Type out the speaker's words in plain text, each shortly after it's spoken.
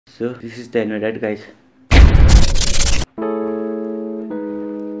So this is the helmet, right guys?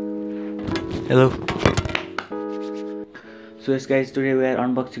 Hello. So yes guys, today we are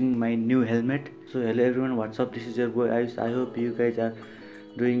unboxing my new helmet. So hello everyone, what's up? This is your boy Ayush. I hope you guys are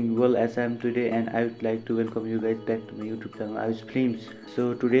doing well as I am today, and I would like to welcome you guys back to my YouTube channel Ayush Films.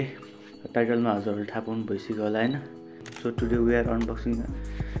 So today title ma hazarले थाहा पाउनु भइसक्यो होला हैन. So today we are unboxing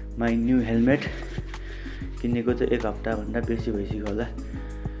my new helmet. किनेको चाहिँ एक हप्ता भन्दा बेसी भइसक्यो होला.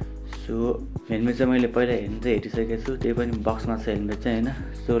 So helmet चाहिँ मैले पहिला हेरिसकेको छु, त्यही पनि बक्समा छ helmet चाहिँ हैन.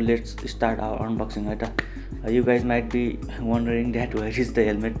 So let's start our unboxing है त. You guys might be wondering that where is the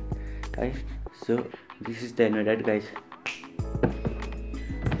helmet, right? So this is the helmet, right guys?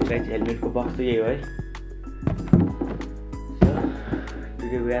 So guys, helmet को box चाहिँ यही हो है. So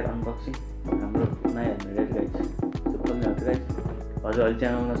today we are unboxing हाम्रो नयाँ helmet, right guys? So खोल्ने हो guys. हजुर अहिले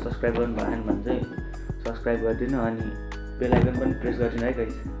च्यानलमा सब्स्क्राइब गर्नु भएन भने चाहिँ सब्स्क्राइब गरिदिनु अनि बेल आइकन पनि प्रेस गरिदिनु है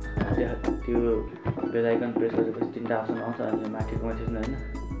guys. त्यो बेल आइकन प्रेस गरेपछि तीनटा अप्सन आउँछ अनि माथिकोमा थिच्नु हैन.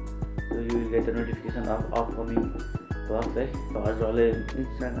 So you will get the notification of upcoming vlogs है. हजुरहरूले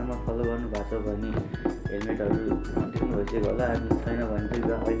इन्स्टाग्राममा फलो गर्नु भएको छ भने हेलमेटहरू देख्नु भइसक्यो होला. अनि छैन भने चाहिँ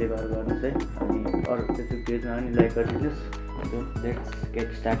अहिले गएर गर्नुहोस् है. अनि अरू फेसबुक पेजमा पनि लाइक गरिदिनुहोस्. So let's get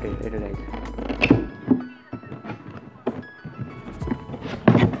started है guys.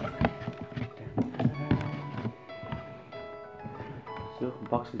 So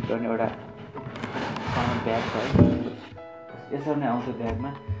बक्स भित्र पनि एउटा सामान ब्याग छ है. यसरी नै आउँछ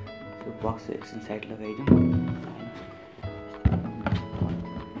ब्यागमा. So box एकछिन साइड लगाइदिउँ.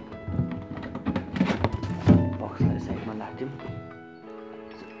 बक्सलाई साइडमा राखिदिउँ.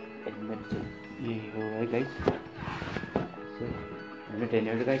 हेलमेट चाहिँ यही हो है गाइस. सो हेलमेट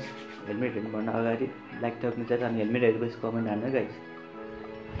हेर्नु गाइस. हेलमेट हेर्नुभन्दा अगाडि लाइक थप्नु चाहिँ अनि हेलमेट हेरेपछि कमेन्ट हाल्नु गाइस.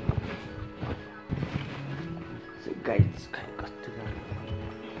 सो गाइस कस्तो छ.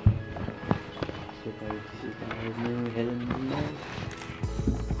 So guys this is my new helmet.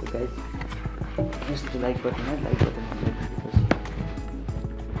 Guys, just to like button,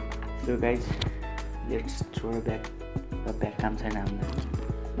 So guys, let's throw back the back cam sign on.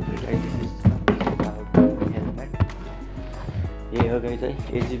 So guys, this is our helmet. Yeah, guys,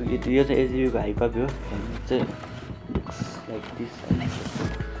 AGV. It is AGV को hype up here. And it looks like this.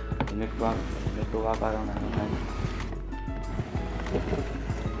 Helmet को walk around.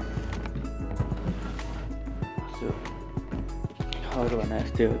 So. अरू भन्दा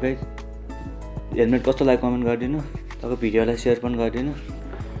यस्तै हो guys. Helmet कस्तो लाग्यो comment गरिदिनु. तपाईँको भिडियोलाई सेयर पनि गरिदिनु.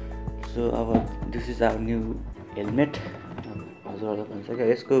 सो अब this is our new helmet. हजुरहरूलाई भन्छ क्या,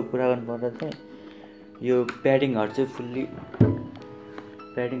 यसको कुरा गर्नुपर्दा चाहिँ यो प्याडिङहरू चाहिँ फुल्ली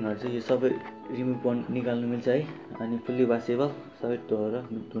प्याडिङहरू चाहिँ यो सबै रिमुभ निकाल्नु मिल्छ है. अनि फुल्ली वासेबल, सबै धोएर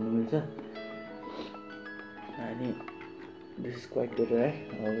धुनु मिल्छ. अनि दिस इज क्वाइट बेटर है.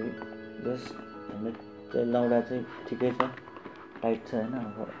 अब जस्ट हेलमेट चाहिँ लाउँदा चाहिँ ठिकै छ, टाइट छ हैन.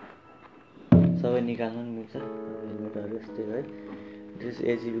 अब सबै निकाल्न पनि मिल्छ. हेलमेटहरू यस्तै है. This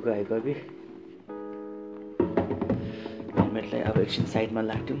एजिबीको high copy. हेलमेटलाई अब एकछिन साइडमा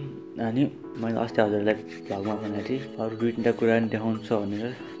राख्दिउँ. अनि मैले अस्ति हजुरलाई भ्लगमा भनेको थिएँ अरू दुई तिनवटा कुरा पनि देखाउँछु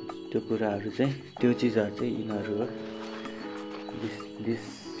भनेर. त्यो कुराहरू चाहिँ त्यो चिजहरू चाहिँ यिनीहरू हो. दिस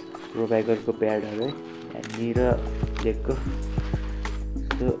प्रोबाइगरको प्याडहरू है. नि र लेगको.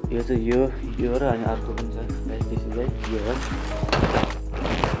 सो यो चाहिँ यो र अनि अर्को पनि छ. त्यसै चाहिँ यो हो.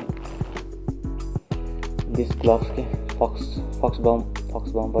 दिस ग्लोभ्स के फक्स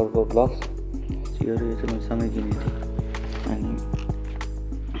बम्परको ग्लोभ्स. यो चाहिँ मैले सँगै किनेको थिएँ. अनि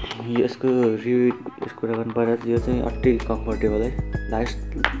यसको कुरा गर्नुपर्दा यो चाहिँ अति कम्फर्टेबल है.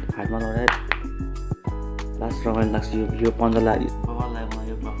 हातमा लगाएर लास्ट रमाइलो लाग्छ. यो 15 लाग्यो मलाई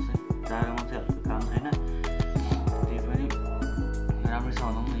यो ग्लोभ्स चाहिँ. जाडोमा चाहिँ हल्का काम छैन. त्यही पनि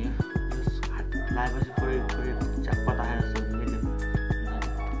राम्रैसँग लाउँ न. यो लगाएपछि पुरै च्याप्प राखेर जस्तो हुन्छ नि.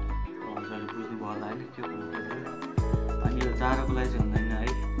 हजुरहरूले बुझ्नुभयो होला होइन त्यो. अनि यो जाडोको लागि चाहिँ हुँदैन है.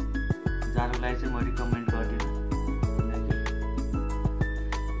 जाडोको लागि चाहिँ म रिकमेन्ड गर्दिनँ. किनकि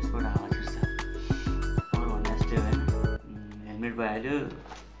यसबाट हावा छिर्छ. अरू भन्दा यस्तै होइन. हेलमेट भइहाल्यो,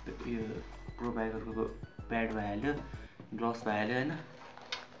 यो प्रोबाइगरको प्याड भइहाल्यो, ग्लोभ्स भइहाल्यो होइन.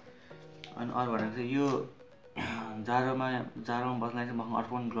 अनि अरू भनेको चाहिँ यो जाडोमा बस्नलाई चाहिँ मसँग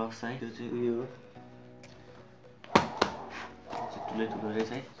अर्को पनि ग्लोभ्स छ है. त्यो चाहिँ उयो हो, ठुलो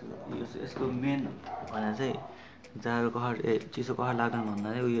रहेछ है. यसको मेन भनेर चाहिँ जाडो कहर चिसो कहर लाग्दैन भन्दा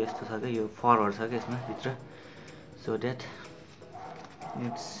चाहिँ उयो यस्तो छ क्या. यो फरहरू छ क्या यसमा भित्र. So that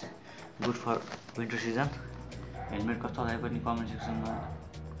it's good for winter season. Helmet कस्तो लाग्यो पनि कमेन्ट सेक्सनमा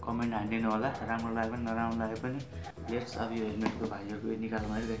कमेन्ट हानिदिनु होला. राम्रो लाग्यो पनि नराम्रो लाग्यो पनि. लेट्स अब यो हेलमेटको भाइहरूको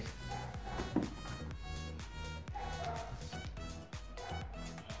निकाल्नु है गाइस.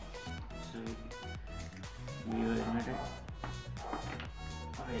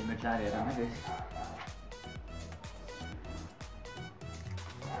 हेलमेट लाएर हेर न गाइस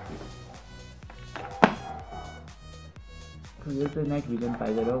यो चाहिँ नाइट भिजन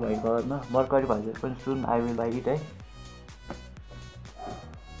भाइजर हो व्हाइट कलरमा मर्करी भाइजर पनि सुन आई विल बाई इट है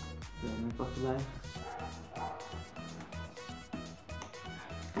कस्तो लाग्यो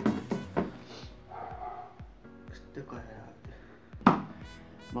यस्तो गरेर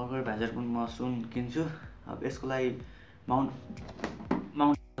मर्करी भाइजर पनि म सुन किन्छु अब यसको लागि माउन्ट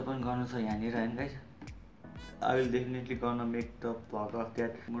पनि गर्नु छ यहाँनिर हैन guys I will definitely gonna make the vlog of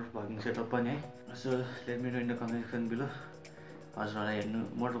that motor vlogging setup पनि है so let me know in the comment section below हजुरहरूलाई हेर्नु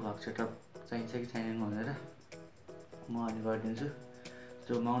मोटर भ्लग सेटअप चाहिन्छ कि छैन भनेर म अनि गरिदिन्छु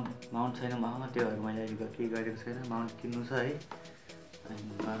सो माउन्ट छैन मसँग त्यो भएर मैले अहिले केही गरेको छैन माउन्ट किन्नु छ है अनि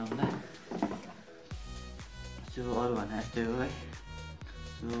गरौँला सो अरू भने यस्तै हो है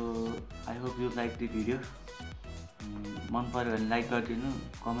so I hope you like the video मन पर्यो भने लाइक गरिदिनु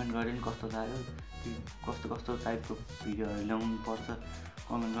कमेन्ट गरिदिनु कस्तो लाग्यो कस्तो टाइपको भिडियोहरू ल्याउनु पर्छ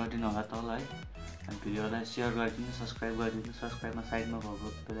कमेन्ट गरिदिनु होला तल है अनि भिडियोलाई सेयर गरिदिनु सब्सक्राइब गरिदिनु सब्सक्राइबमा साइडमा भएको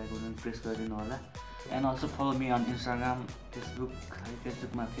बेल आइकन प्रेस गरिदिनु होला and also follow me on Instagram Facebook है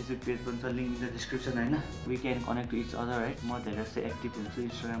फेसबुक पेज पनि छ लिङ्क इन द डिस्क्रिप्सन हैन we can connect to each other है म धेरै जस्तो एक्टिभ हुन्छु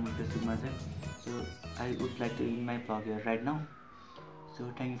इन्स्टाग्राम र फेसबुकमा चाहिँ so I would like two in my blog here right now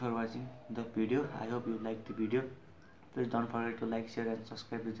so thank you for watching the video I hope you like the video please don't forget to like share and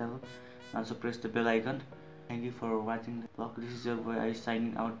subscribe the channel also press the bell icon thank you for watching the vlog this is your boy I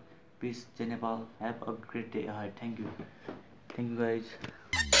signing out peace Nepal have a great day ahead thank you guys